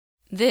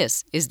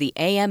This is the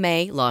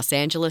AMA Los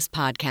Angeles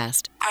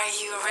podcast. Are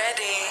you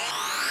ready?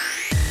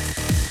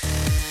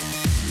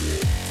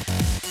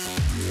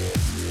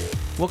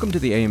 Welcome to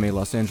the AMA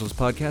Los Angeles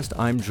podcast.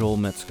 I'm Joel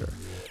Metzger.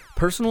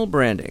 Personal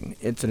branding.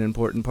 It's an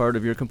important part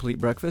of your complete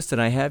breakfast, and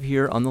I have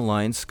here on the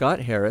line Scott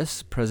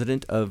Harris,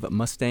 president of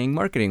Mustang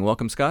Marketing.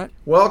 Welcome, Scott.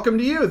 Welcome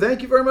to you.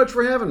 Thank you very much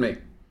for having me.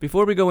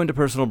 Before we go into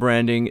personal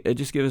branding,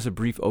 just give us a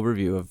brief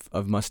overview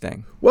of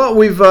Mustang. Well,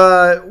 we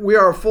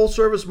are a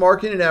full-service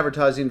marketing and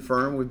advertising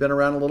firm. We've been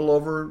around a little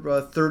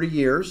over 30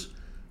 years.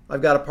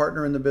 I've got a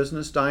partner in the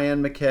business,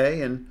 Diane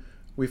McKay, and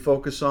we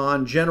focus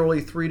on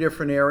generally three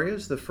different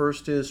areas. The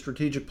first is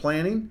strategic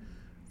planning.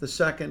 The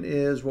second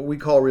is what we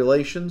call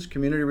relations,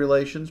 community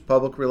relations,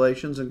 public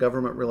relations, and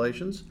government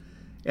relations.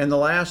 And the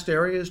last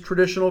area is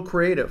traditional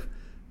creative.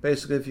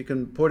 Basically, if you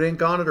can put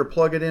ink on it or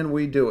plug it in,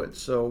 we do it.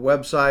 So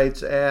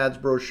websites, ads,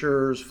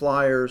 brochures,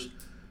 flyers,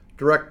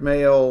 direct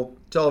mail,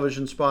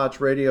 television spots,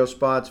 radio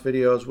spots,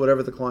 videos,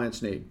 whatever the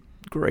clients need.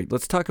 Great.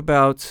 Let's talk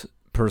about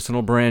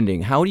personal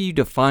branding. How do you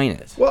define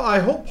it? Well, I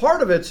hope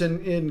part of it's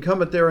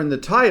incumbent there in the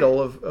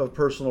title of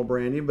personal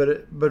branding,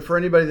 but for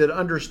anybody that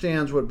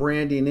understands what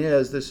branding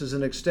is, this is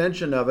an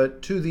extension of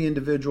it to the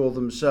individual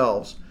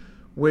themselves,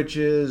 which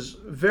is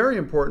very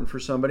important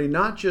for somebody,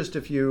 not just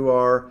if you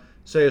are,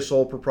 say, a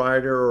sole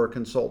proprietor or a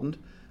consultant,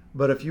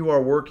 but if you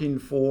are working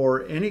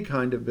for any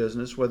kind of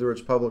business, whether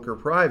it's public or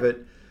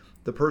private,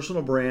 the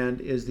personal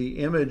brand is the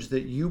image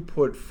that you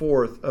put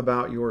forth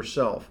about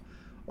yourself.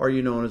 Are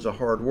you known as a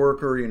hard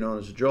worker? Are you known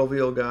as a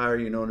jovial guy? Are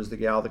you known as the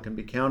gal that can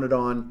be counted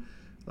on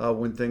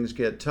when things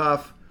get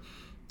tough?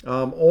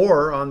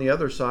 Or on the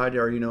other side,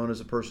 are you known as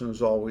a person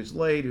who's always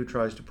late, who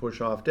tries to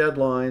push off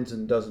deadlines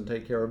and doesn't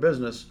take care of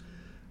business?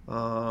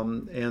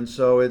 And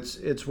so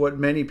it's what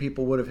many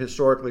people would have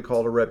historically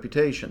called a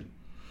reputation.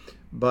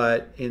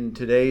 But in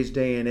today's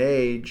day and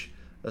age,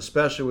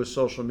 especially with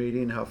social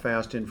media and how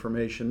fast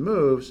information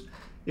moves,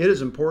 it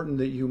is important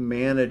that you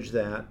manage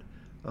that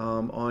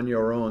on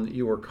your own, that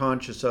you are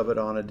conscious of it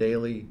on a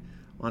daily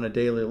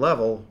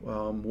level.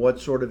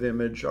 What sort of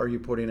image are you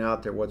putting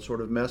out there? What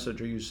sort of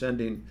message are you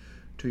sending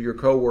to your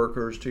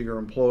coworkers, to your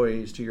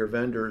employees, to your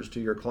vendors, to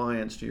your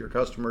clients, to your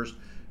customers,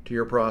 to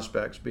your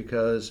prospects?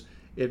 Because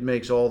it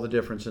makes all the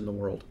difference in the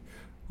world.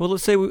 Well,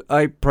 let's say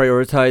I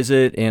prioritize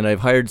it and I've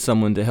hired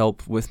someone to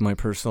help with my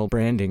personal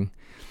branding.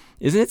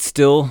 Isn't it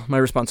still my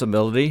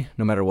responsibility,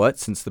 no matter what,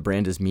 since the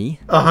brand is me?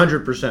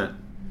 100%.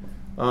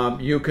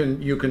 You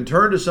can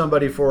turn to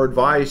somebody for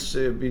advice,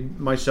 it'd be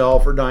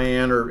myself or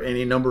Diane or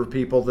any number of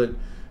people that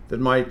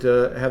might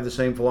have the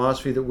same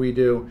philosophy that we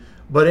do.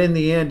 But in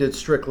the end, it's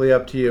strictly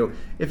up to you.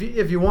 If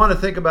you want to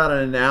think about an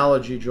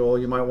analogy, Joel,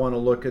 you might want to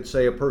look at,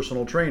 say, a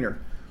personal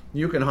trainer.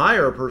 You can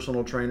hire a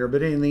personal trainer,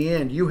 but in the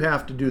end, you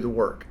have to do the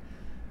work.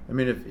 I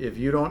mean, if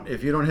you don't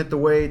hit the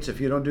weights, if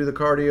you don't do the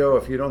cardio,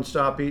 if you don't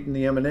stop eating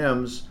the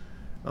M&Ms,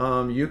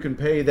 you can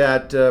pay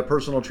that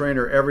personal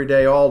trainer every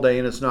day, all day,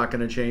 and it's not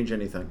going to change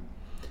anything.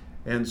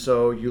 And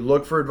so you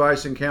look for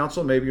advice and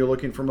counsel. Maybe you're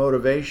looking for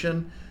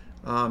motivation.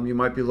 You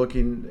might be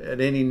looking at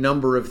any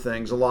number of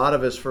things. A lot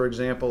of us, for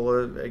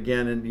example,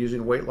 again, and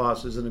using weight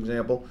loss as an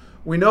example,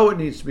 we know it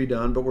needs to be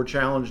done, but we're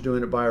challenged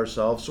doing it by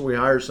ourselves. So we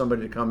hire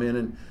somebody to come in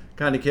and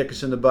kind of kick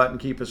us in the butt and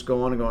keep us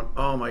going and going,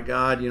 oh my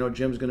God,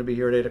 Jim's going to be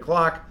here at 8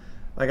 o'clock.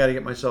 I got to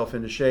get myself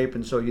into shape.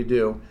 And so you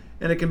do.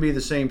 And it can be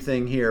the same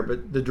thing here.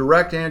 But the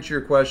direct answer to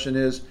your question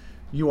is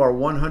you are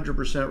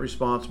 100%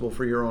 responsible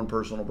for your own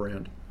personal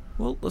brand.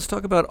 Well, let's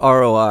talk about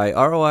ROI.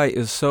 ROI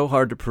is so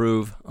hard to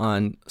prove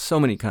on so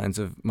many kinds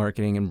of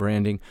marketing and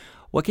branding.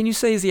 What can you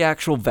say is the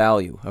actual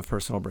value of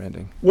personal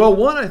branding? Well,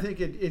 one, I think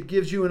it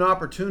gives you an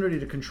opportunity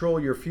to control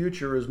your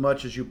future as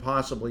much as you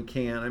possibly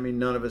can. I mean,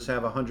 none of us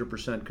have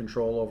 100%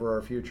 control over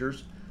our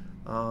futures,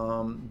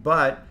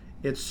 but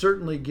it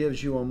certainly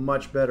gives you a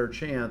much better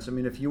chance. I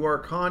mean, if you are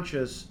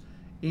conscious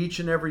each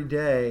and every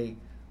day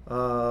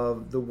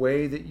of the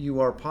way that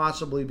you are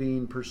possibly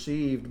being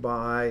perceived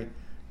by,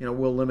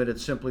 we'll limit it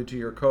simply to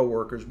your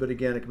coworkers, but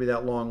again, it could be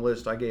that long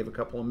list I gave a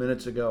couple of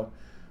minutes ago.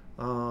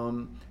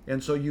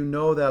 And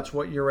so that's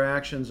what your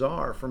actions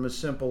are, from as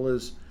simple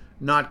as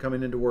not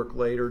coming into work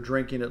late or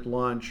drinking at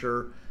lunch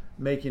or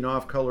making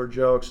off-color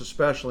jokes,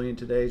 especially in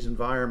today's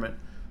environment,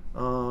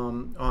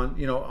 on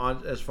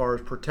as far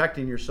as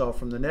protecting yourself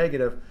from the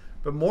negative.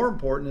 But more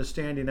important is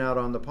standing out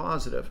on the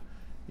positive,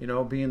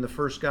 being the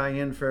first guy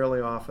in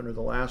fairly often or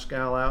the last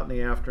gal out in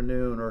the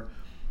afternoon, or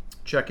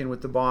checking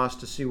with the boss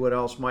to see what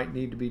else might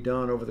need to be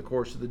done over the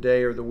course of the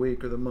day or the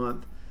week or the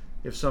month.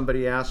 If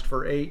somebody asks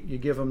for 8, you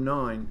give them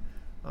 9.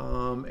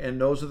 And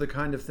those are the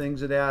kind of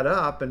things that add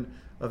up. And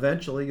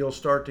eventually you'll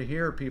start to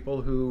hear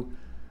people who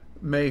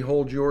may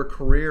hold your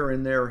career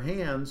in their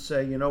hands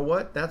say, you know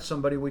what, that's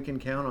somebody we can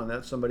count on.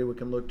 That's somebody we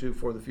can look to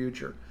for the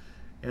future.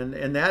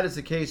 And that is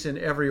the case in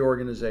every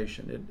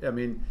organization.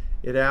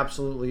 It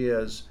absolutely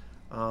is.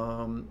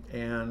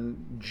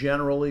 And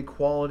generally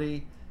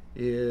quality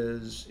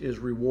is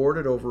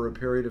rewarded over a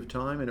period of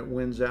time, and it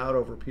wins out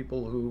over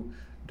people who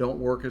don't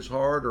work as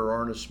hard or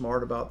aren't as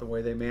smart about the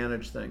way they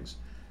manage things.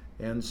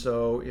 And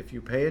so if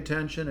you pay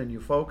attention and you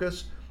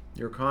focus,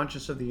 you're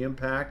conscious of the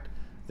impact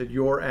that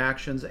your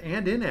actions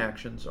and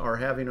inactions are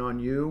having on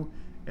you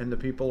and the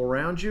people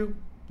around you,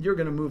 you're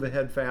going to move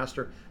ahead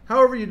faster.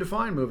 However you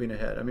define moving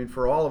ahead. I mean,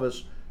 for all of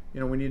us,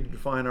 we need to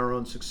define our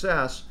own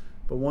success,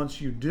 but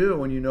once you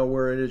do and you know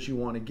where it is you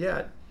want to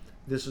get,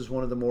 this is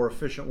one of the more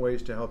efficient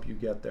ways to help you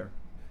get there.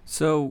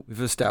 So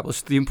we've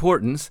established the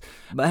importance,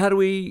 but how do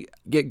we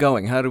get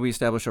going? How do we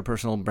establish our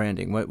personal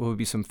branding? What would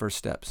be some first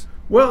steps?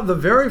 Well, the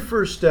very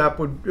first step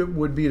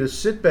would be to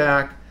sit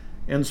back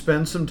and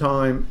spend some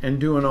time and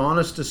do an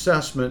honest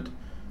assessment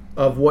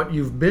of what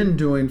you've been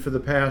doing for the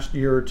past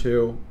year or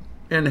two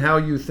and how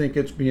you think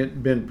it's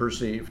been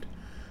perceived.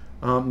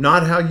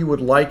 Not how you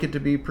would like it to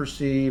be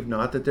perceived,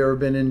 not that there have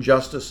been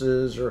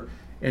injustices or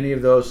any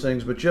of those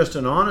things, but just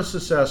an honest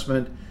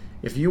assessment.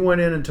 If you went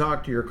in and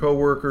talked to your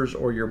coworkers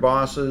or your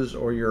bosses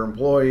or your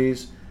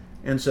employees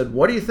and said,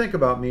 what do you think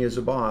about me as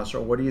a boss? Or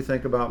what do you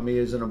think about me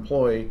as an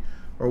employee?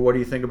 Or what do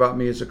you think about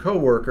me as a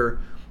coworker?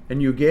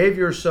 And you gave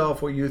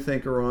yourself what you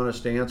think are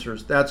honest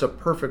answers, that's a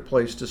perfect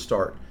place to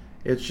start.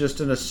 It's just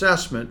an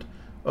assessment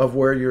of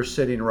where you're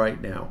sitting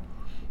right now.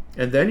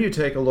 And then you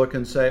take a look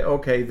and say,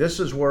 okay, this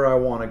is where I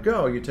want to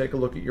go. You take a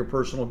look at your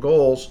personal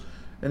goals,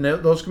 and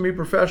those can be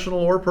professional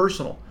or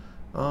personal.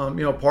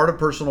 Part of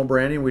personal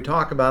branding, we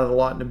talk about it a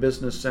lot in a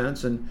business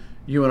sense, and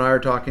you and I are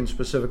talking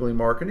specifically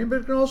marketing,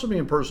 but it can also be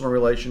in personal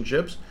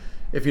relationships.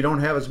 If you don't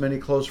have as many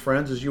close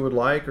friends as you would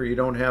like, or you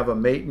don't have a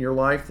mate in your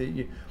life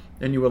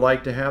and you would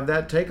like to have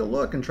that, take a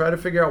look and try to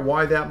figure out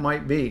why that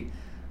might be.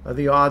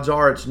 The odds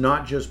are it's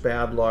not just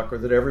bad luck or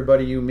that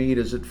everybody you meet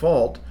is at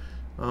fault.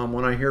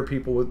 When I hear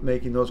people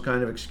making those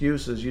kind of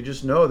excuses, you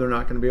just know they're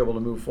not going to be able to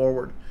move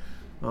forward.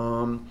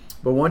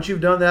 But once you've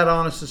done that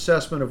honest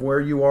assessment of where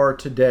you are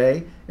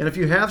today, and if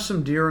you have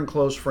some dear and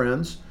close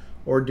friends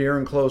or dear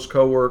and close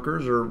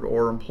coworkers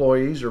or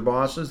employees or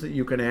bosses that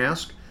you can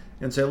ask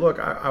and say, look,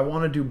 I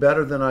want to do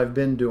better than I've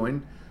been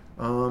doing.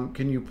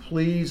 Can you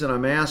please, and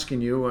I'm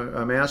asking you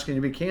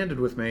to be candid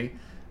with me,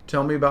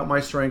 tell me about my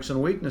strengths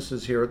and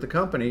weaknesses here at the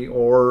company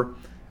or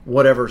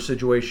whatever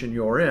situation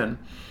you're in.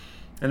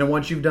 And then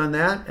once you've done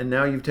that, and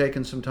now you've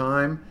taken some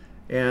time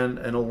and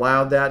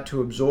allowed that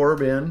to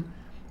absorb in,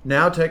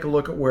 now take a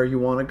look at where you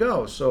want to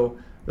go. So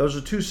those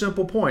are two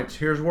simple points.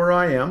 Here's where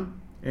I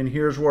am, and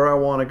here's where I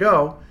want to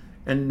go.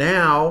 And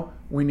now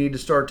we need to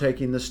start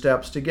taking the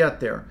steps to get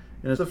there.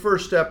 And the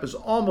first step is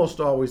almost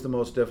always the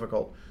most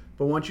difficult.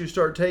 But once you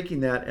start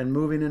taking that and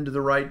moving into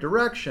the right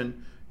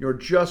direction, you're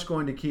just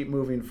going to keep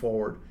moving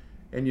forward.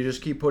 And you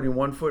just keep putting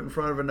one foot in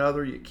front of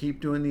another. You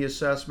keep doing the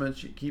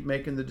assessments. You keep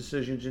making the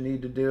decisions you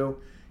need to do.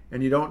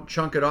 And you don't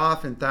chunk it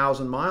off in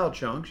 1,000-mile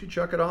chunks. You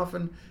chuck it off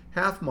in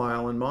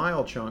half-mile and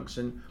mile chunks.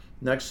 And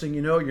next thing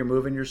you know, you're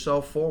moving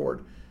yourself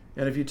forward.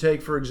 And if you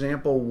take, for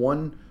example,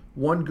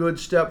 one good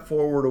step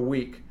forward a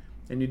week,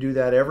 and you do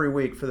that every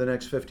week for the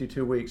next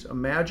 52 weeks,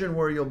 imagine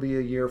where you'll be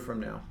a year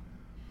from now.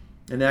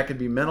 And that could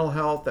be mental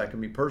health, that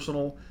can be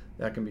personal,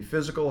 that can be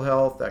physical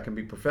health, that can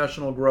be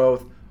professional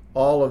growth,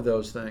 all of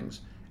those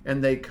things.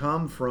 And they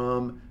come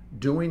from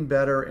doing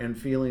better and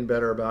feeling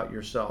better about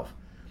yourself.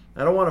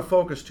 I don't want to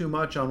focus too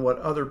much on what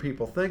other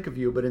people think of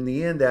you, but in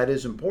the end that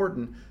is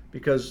important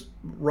because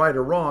right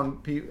or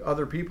wrong,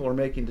 other people are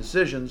making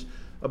decisions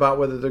about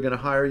whether they're going to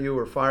hire you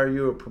or fire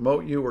you or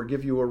promote you or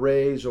give you a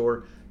raise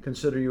or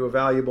consider you a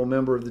valuable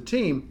member of the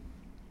team.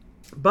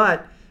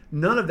 But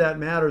none of that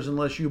matters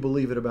unless you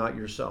believe it about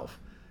yourself.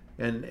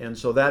 And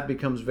so that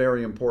becomes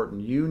very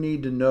important. You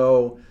need to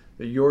know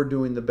that you're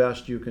doing the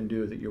best you can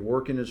do, that you're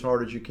working as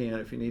hard as you can.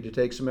 If you need to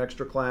take some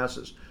extra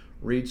classes,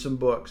 read some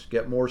books,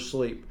 get more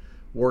sleep,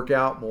 work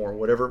out more,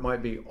 whatever it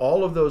might be,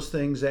 all of those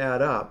things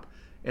add up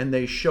and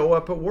they show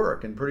up at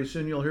work. And pretty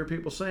soon you'll hear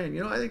people saying,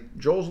 I think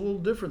Joel's a little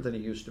different than he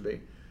used to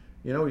be.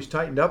 He's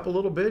tightened up a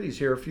little bit. He's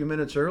here a few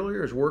minutes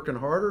earlier. He's working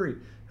harder. He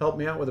helped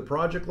me out with a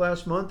project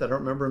last month. I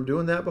don't remember him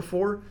doing that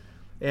before.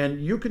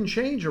 And you can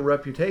change a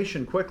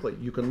reputation quickly.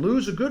 You can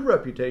lose a good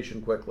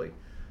reputation quickly,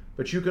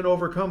 but you can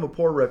overcome a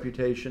poor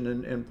reputation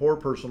and poor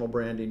personal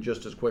branding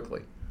just as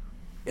quickly.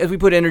 As we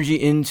put energy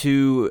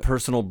into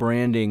personal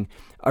branding,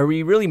 are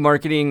we really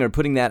marketing or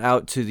putting that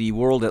out to the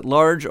world at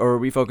large, or are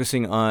we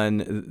focusing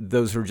on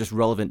those who are just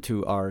relevant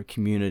to our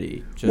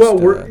community?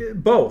 We're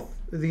both.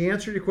 The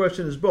answer to your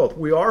question is both.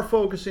 We are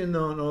focusing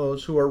on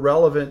those who are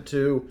relevant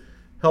to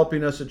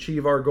helping us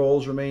achieve our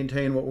goals or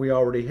maintain what we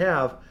already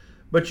have,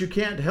 but you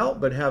can't help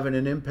but having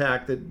an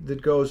impact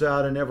that goes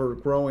out in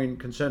ever-growing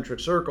concentric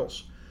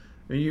circles.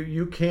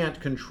 You can't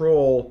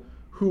control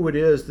who it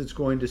is that's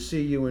going to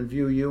see you and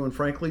view you and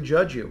frankly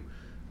judge you.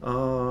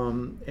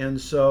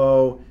 And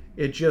so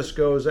it just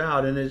goes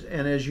out. And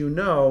as you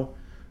know,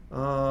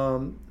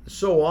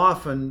 so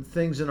often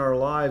things in our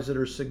lives that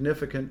are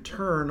significant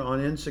turn on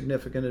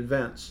insignificant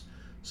events.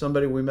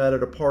 Somebody we met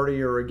at a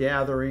party or a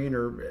gathering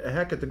or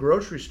heck at the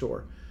grocery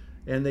store,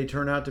 and they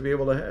turn out to be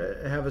able to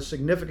have a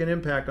significant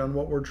impact on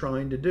what we're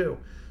trying to do.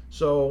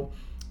 So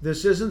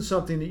this isn't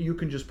something that you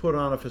can just put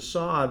on a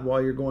facade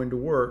while you're going to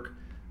work.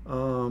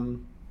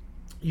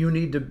 You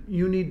need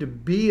to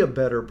be a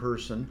better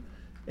person,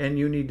 and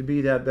you need to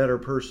be that better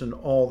person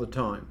all the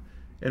time.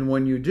 And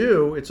when you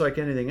do, it's like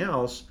anything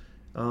else.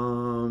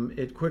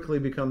 It quickly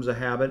becomes a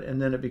habit,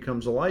 and then it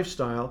becomes a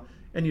lifestyle,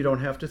 and you don't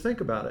have to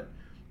think about it.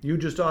 You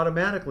just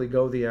automatically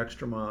go the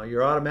extra mile.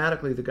 You're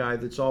automatically the guy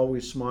that's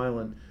always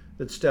smiling,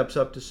 that steps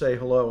up to say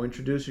hello,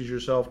 introduces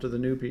yourself to the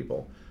new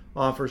people,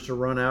 offers to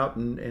run out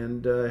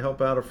and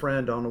help out a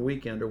friend on a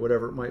weekend or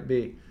whatever it might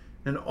be.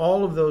 And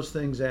all of those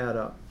things add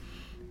up.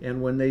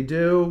 And when they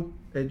do,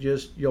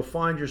 you'll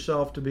find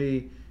yourself to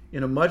be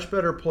in a much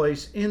better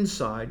place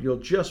inside. You'll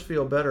just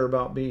feel better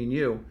about being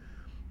you.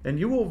 And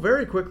you will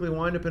very quickly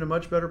wind up in a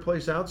much better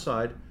place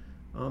outside,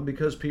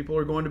 because people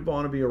are going to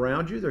want to be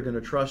around you. They're going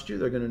to trust you.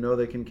 They're going to know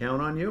they can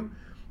count on you.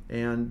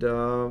 And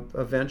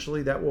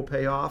eventually that will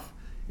pay off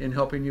in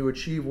helping you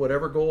achieve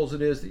whatever goals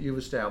it is that you've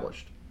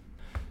established.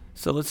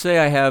 So let's say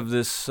I have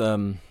this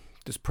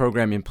this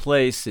program in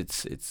place.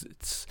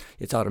 It's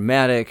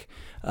automatic.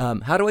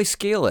 How do I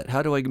scale it?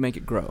 How do I make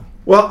it grow?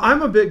 Well,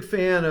 I'm a big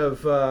fan of,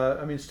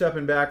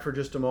 stepping back for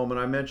just a moment,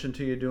 I mentioned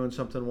to you doing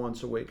something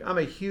once a week. I'm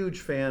a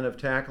huge fan of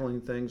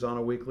tackling things on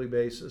a weekly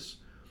basis.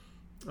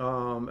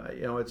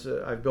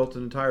 I've built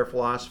an entire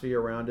philosophy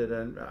around it,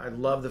 and I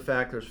love the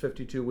fact there's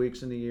 52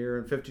 weeks in the year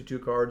and 52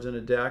 cards in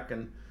a deck,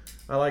 and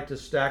I like to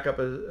stack up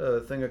a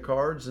thing of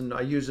cards, and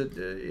I use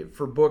it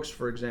for books,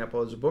 for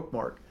example, as a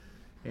bookmark.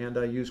 And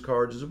I use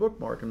cards as a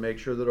bookmark and make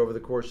sure that over the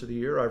course of the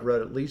year I've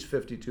read at least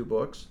 52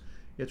 books.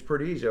 It's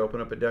pretty easy. I open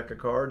up a deck of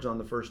cards on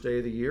the first day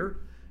of the year,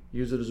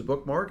 use it as a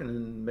bookmark, and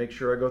then make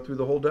sure I go through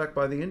the whole deck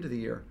by the end of the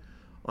year.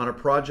 On a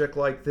project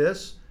like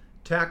this,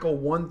 tackle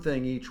one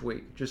thing each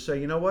week. Just say,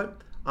 you know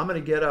what? I'm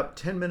going to get up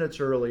 10 minutes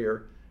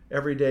earlier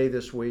every day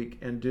this week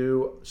and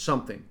do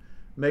something.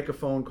 Make a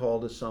phone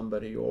call to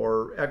somebody,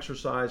 or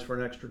exercise for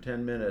an extra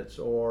 10 minutes,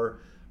 or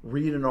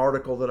read an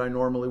article that I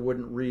normally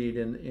wouldn't read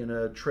in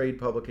a trade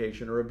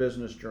publication or a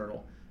business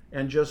journal,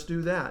 and just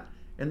do that.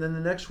 And then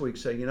the next week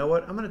say, you know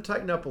what, I'm going to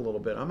tighten up a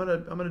little bit. I'm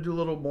going to do a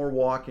little more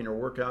walking, or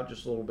work out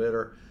just a little bit,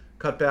 or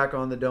cut back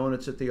on the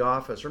donuts at the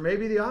office. Or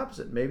maybe the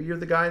opposite. Maybe you're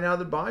the guy now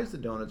that buys the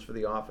donuts for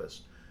the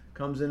office.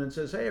 Comes in and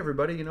says, hey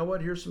everybody, you know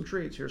what, here's some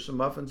treats, here's some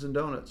muffins and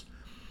donuts.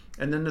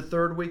 And then the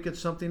third week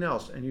it's something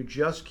else, and you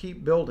just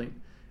keep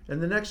building.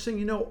 And the next thing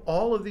you know,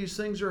 all of these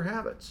things are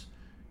habits.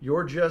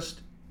 You're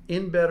just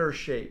in better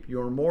shape.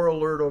 You're more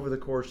alert over the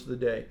course of the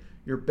day.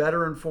 You're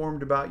better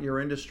informed about your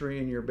industry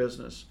and your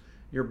business.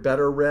 You're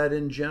better read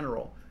in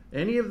general.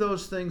 Any of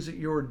those things that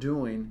you're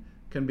doing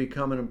can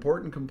become an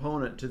important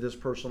component to this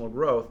personal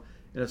growth.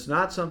 And it's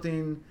not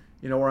something,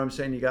 where I'm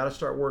saying you got to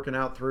start working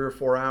out 3 or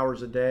 4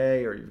 hours a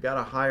day, or you've got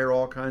to hire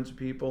all kinds of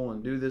people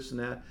and do this and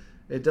that.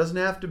 It doesn't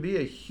have to be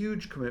a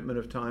huge commitment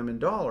of time and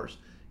dollars.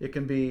 It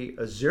can be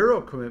a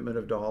zero commitment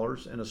of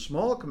dollars and a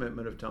small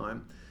commitment of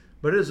time.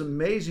 But it is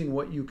amazing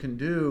what you can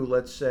do,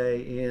 let's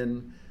say,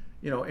 in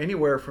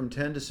anywhere from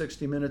 10 to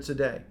 60 minutes a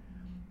day.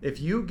 If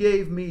you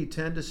gave me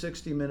 10 to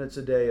 60 minutes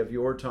a day of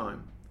your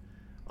time,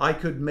 I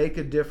could make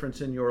a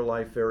difference in your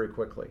life very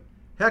quickly.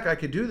 Heck, I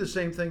could do the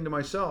same thing to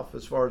myself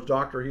as far as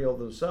Dr. Heal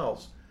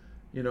themselves.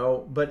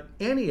 But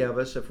any of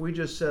us, if we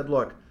just said,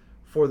 look,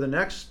 for the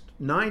next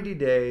 90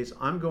 days,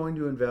 I'm going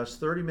to invest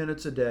 30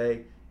 minutes a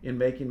day in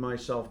making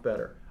myself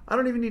better. I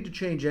don't even need to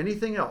change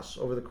anything else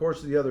over the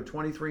course of the other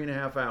 23 and a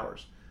half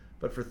hours.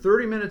 But for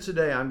 30 minutes a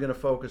day, I'm going to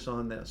focus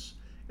on this.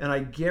 And I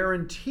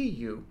guarantee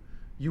you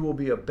will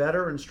be a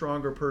better and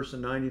stronger person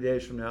 90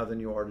 days from now than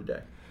you are today.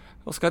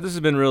 Well, Scott, this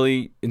has been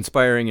really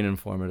inspiring and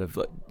informative.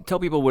 Tell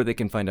people where they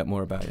can find out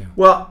more about you.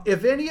 Well,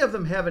 if any of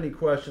them have any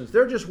questions,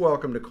 they're just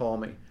welcome to call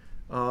me.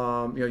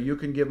 You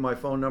can give my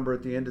phone number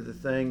at the end of the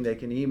thing. They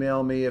can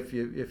email me if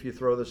you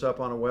throw this up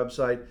on a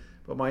website.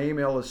 But my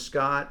email is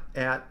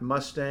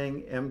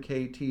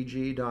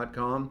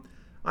scott@mustangmktg.com.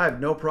 I have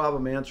no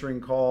problem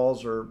answering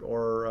calls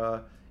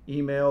or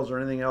emails or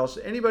anything else.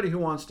 Anybody who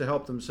wants to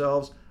help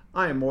themselves,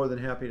 I am more than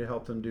happy to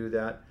help them do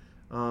that.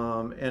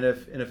 And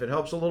if it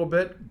helps a little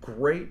bit,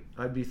 great.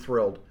 I'd be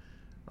thrilled.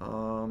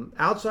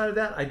 Outside of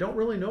that, I don't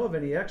really know of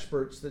any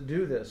experts that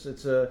do this.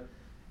 It's a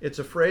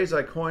phrase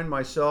I coined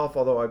myself,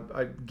 although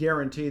I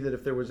guarantee that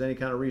if there was any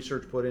kind of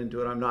research put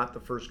into it, I'm not the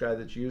first guy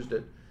that's used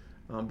it.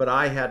 But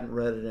I hadn't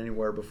read it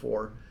anywhere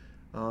before.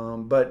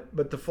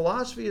 But the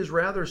philosophy is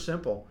rather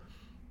simple.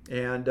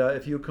 And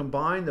if you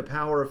combine the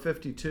power of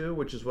 52,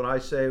 which is what I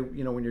say,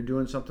 when you're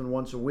doing something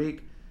once a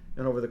week,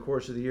 and over the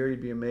course of the year,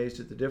 you'd be amazed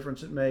at the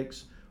difference it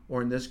makes.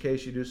 Or in this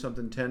case, you do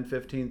something 10,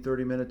 15,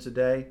 30 minutes a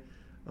day.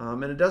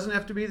 And it doesn't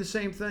have to be the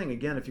same thing.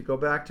 Again, if you go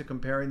back to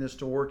comparing this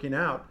to working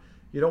out,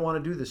 you don't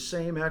want to do the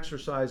same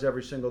exercise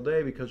every single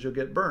day because you'll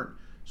get burnt.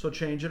 So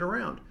change it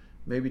around.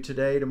 Maybe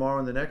today, tomorrow,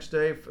 and the next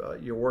day,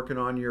 you're working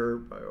on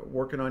your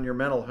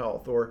mental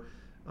health, or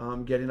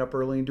getting up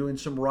early and doing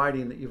some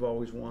writing that you've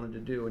always wanted to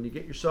do, and you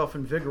get yourself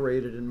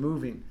invigorated and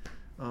moving.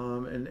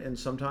 And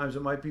sometimes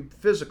it might be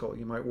physical.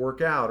 You might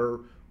work out or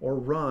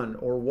run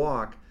or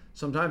walk.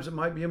 Sometimes it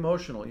might be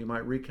emotional. You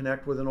might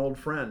reconnect with an old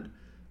friend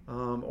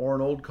or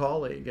an old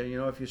colleague. And,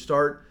 if you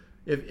start,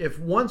 if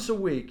once a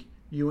week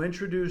you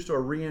introduced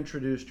or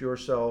reintroduced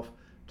yourself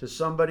to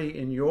somebody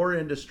in your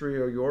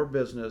industry or your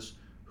business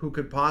who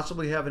could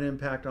possibly have an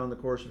impact on the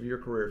course of your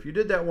career. If you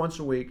did that once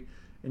a week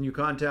and you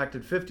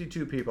contacted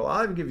 52 people,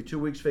 I'll even give you 2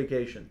 weeks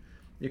vacation.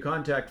 You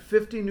contact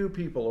 50 new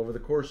people over the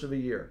course of a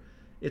year.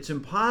 It's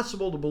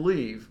impossible to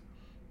believe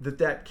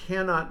that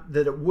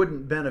it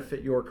wouldn't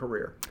benefit your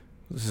career.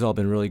 This has all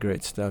been really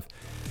great stuff.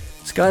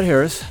 Scott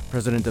Harris,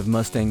 president of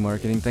Mustang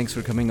Marketing, thanks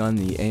for coming on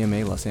the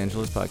AMA Los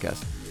Angeles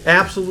podcast.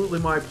 Absolutely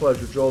my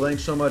pleasure, Joel.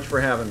 Thanks so much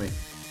for having me.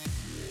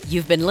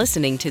 You've been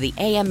listening to the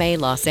AMA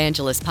Los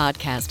Angeles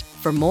podcast.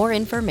 For more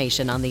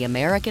information on the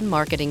American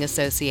Marketing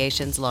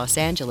Association's Los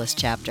Angeles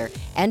chapter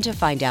and to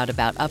find out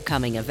about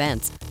upcoming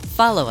events,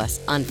 follow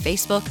us on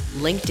Facebook,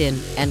 LinkedIn,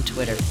 and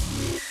Twitter.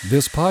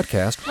 This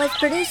podcast was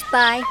produced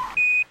by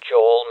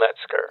Joel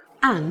Metzger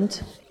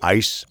and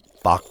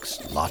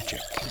Icebox Logic.